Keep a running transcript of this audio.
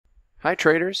Hi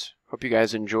traders, hope you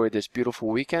guys enjoyed this beautiful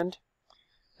weekend.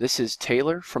 This is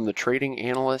Taylor from the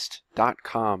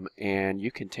tradinganalyst.com, and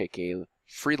you can take a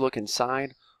free look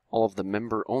inside all of the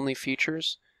member-only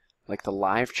features like the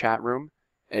live chat room,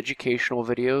 educational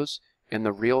videos, and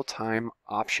the real-time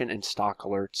option and stock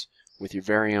alerts with your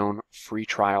very own free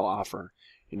trial offer.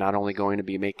 You're not only going to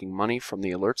be making money from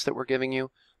the alerts that we're giving you,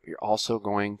 but you're also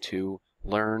going to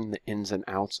learn the ins and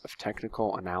outs of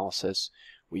technical analysis.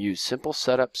 We use simple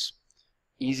setups,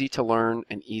 easy to learn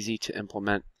and easy to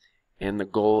implement, and the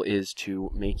goal is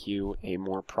to make you a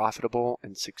more profitable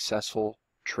and successful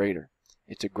trader.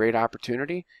 It's a great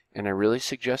opportunity, and I really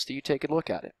suggest that you take a look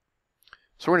at it.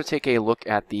 So we're going to take a look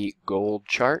at the gold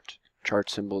chart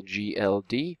symbol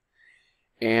GLD,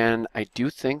 and I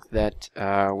do think that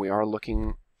we are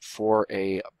looking for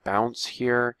a bounce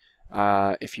here.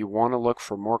 If you want to look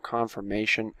for more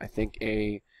confirmation, I think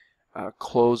a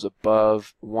close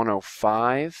above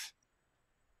 105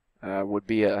 would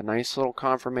be a nice little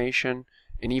confirmation.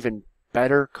 An even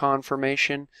better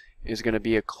confirmation is going to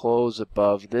be a close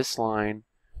above this line,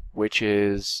 which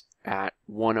is at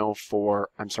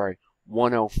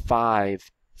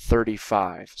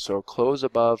 105.35. So a close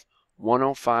above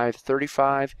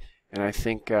 105.35, and I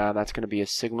think that's going to be a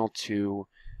signal to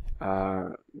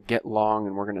get long,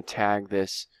 and we're going to tag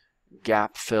this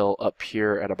gap fill up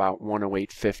here at about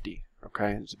 108.50.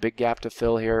 Okay, there's a big gap to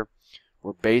fill here.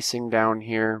 We're basing down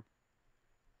here.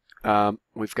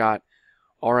 We've got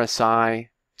RSI.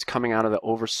 It's coming out of the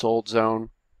oversold zone.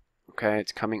 Okay,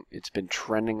 it's been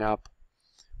trending up.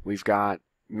 We've got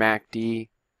MACD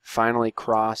finally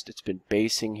crossed. It's been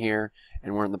basing here,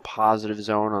 and we're in the positive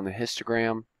zone on the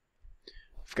histogram.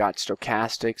 We've got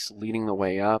stochastics leading the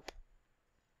way up.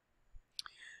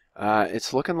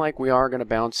 It's looking like we are going to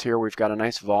bounce here. We've got a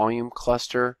nice volume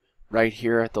cluster right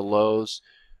here at the lows.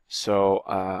 So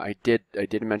I did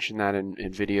mention that in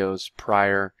videos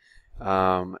prior.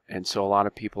 And so a lot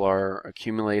of people are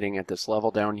accumulating at this level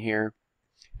down here,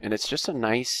 and it's just a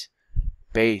nice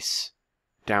base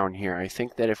down here. I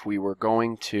think that if we were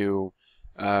going to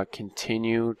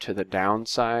continue to the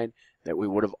downside, that we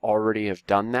would have already have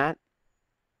done that.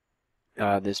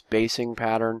 This basing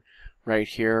pattern right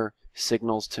here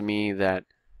signals to me that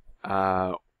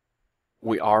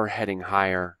we are heading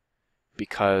higher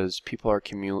because people are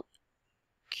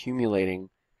accumulating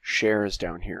shares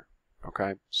down here.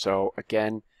 Okay, so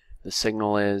again, the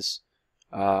signal is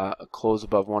a close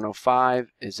above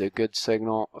 105 is a good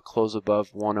signal. A close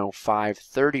above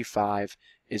 105.35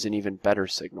 is an even better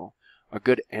signal. A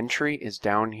good entry is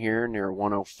down here near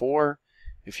 104.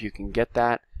 If you can get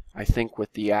that, I think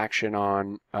with the action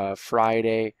on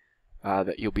Friday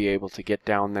that you'll be able to get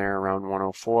down there around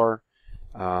 104.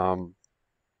 And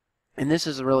this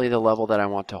is really the level that I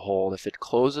want to hold. If it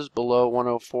closes below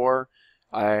 104,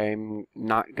 I'm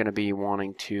not going to be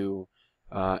wanting to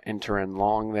enter in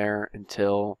long there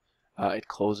until it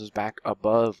closes back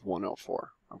above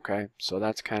 104. Okay, so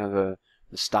that's kind of the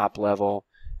stop level.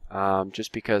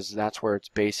 Just because that's where it's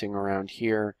basing around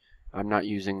here, I'm not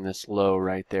using this low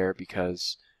right there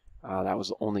because that was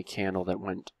the only candle that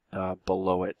went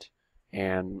below it,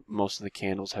 and most of the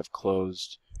candles have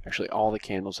closed. Actually, all the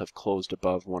candles have closed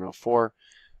above 104,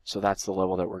 so that's the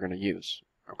level that we're going to use.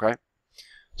 Okay.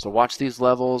 So watch these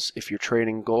levels if you're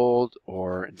trading gold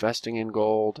or investing in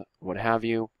gold, what have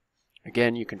you.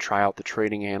 Again, you can try out the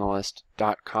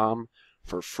tradinganalyst.com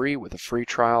for free with a free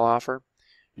trial offer.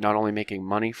 You're not only making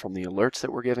money from the alerts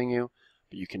that we're giving you,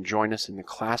 but you can join us in the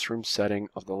classroom setting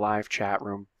of the live chat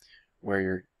room where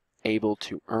you're able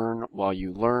to earn while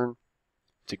you learn.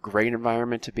 It's a great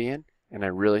environment to be in, and I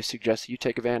really suggest that you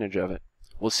take advantage of it.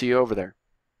 We'll see you over there.